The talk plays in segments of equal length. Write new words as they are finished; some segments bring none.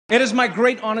It is my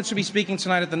great honor to be speaking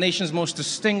tonight at the nation's most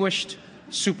distinguished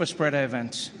superspreader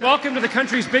event. Welcome to the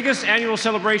country's biggest annual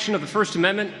celebration of the First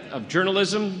Amendment, of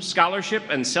journalism, scholarship,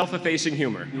 and self-effacing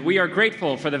humor. We are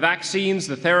grateful for the vaccines,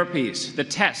 the therapies, the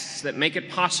tests that make it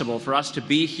possible for us to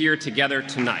be here together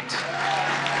tonight.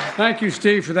 Thank you,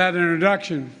 Steve, for that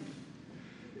introduction.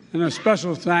 And a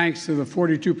special thanks to the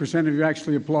 42% of you who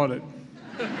actually applauded.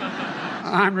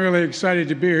 I'm really excited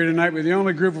to be here tonight with the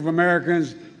only group of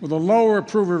Americans with a lower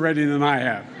approval rating than I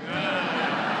have.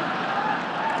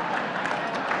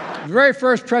 The very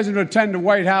first president to attend the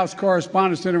White House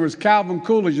Correspondence Dinner was Calvin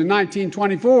Coolidge in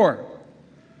 1924.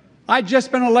 I'd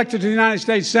just been elected to the United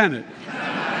States Senate.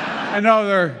 I know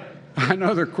there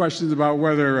are questions about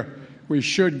whether we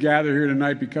should gather here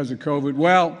tonight because of COVID.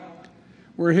 Well,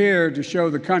 we're here to show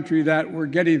the country that we're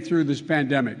getting through this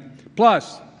pandemic.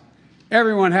 Plus,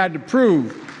 everyone had to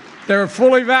prove they were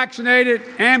fully vaccinated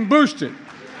and boosted.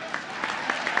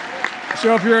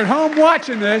 So if you're at home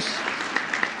watching this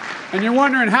and you're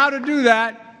wondering how to do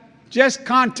that, just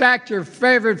contact your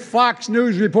favorite Fox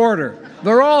News reporter.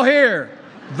 They're all here,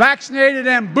 vaccinated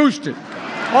and boosted,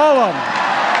 all of them.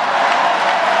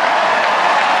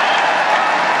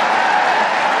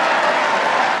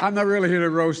 I'm not really here to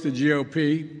roast the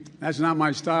GOP. That's not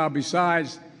my style.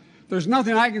 Besides, there's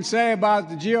nothing I can say about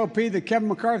the GOP that Kevin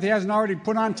McCarthy hasn't already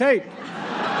put on tape.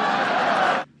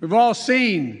 We've all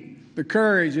seen the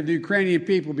courage of the Ukrainian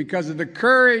people because of the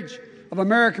courage of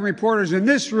American reporters in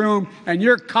this room and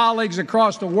your colleagues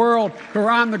across the world who are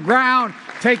on the ground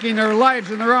taking their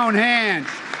lives in their own hands.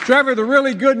 Trevor, the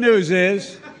really good news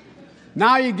is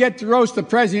now you get to roast the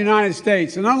President of the United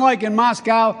States. And unlike in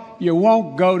Moscow, you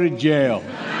won't go to jail.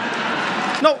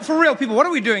 No, for real, people, what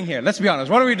are we doing here? Let's be honest,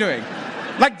 what are we doing?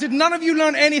 Like, did none of you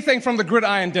learn anything from the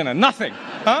Gridiron dinner? Nothing,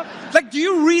 huh? Like, do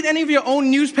you read any of your own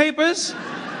newspapers?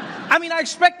 I mean, I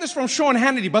expect this from Sean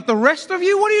Hannity, but the rest of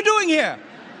you, what are you doing here?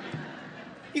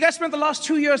 You guys spent the last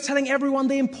 2 years telling everyone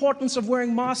the importance of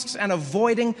wearing masks and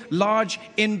avoiding large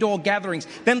indoor gatherings.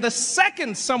 Then the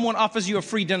second someone offers you a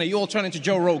free dinner, you all turn into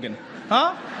Joe Rogan,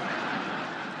 huh?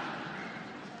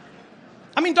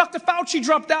 I mean, Dr. Fauci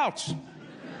dropped out.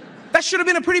 That should have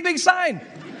been a pretty big sign.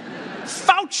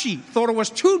 Fauci thought it was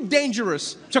too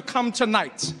dangerous to come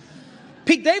tonight.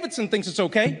 Pete Davidson thinks it's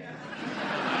okay.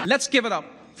 Let's give it up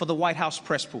for the White House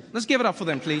press pool. Let's give it up for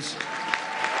them, please.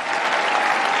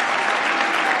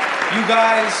 You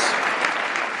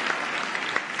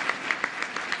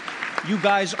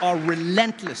guys are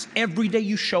relentless. Every day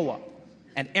you show up,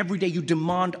 and every day you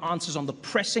demand answers on the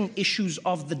pressing issues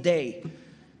of the day.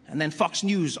 And then Fox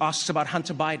News asks about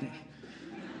Hunter Biden.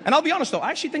 And I'll be honest, though,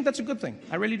 I actually think that's a good thing.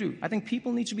 I really do. I think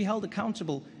people need to be held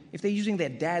accountable if they're using their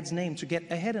dad's name to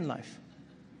get ahead in life.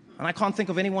 And I can't think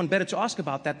of anyone better to ask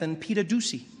about that than Peter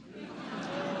Doocy.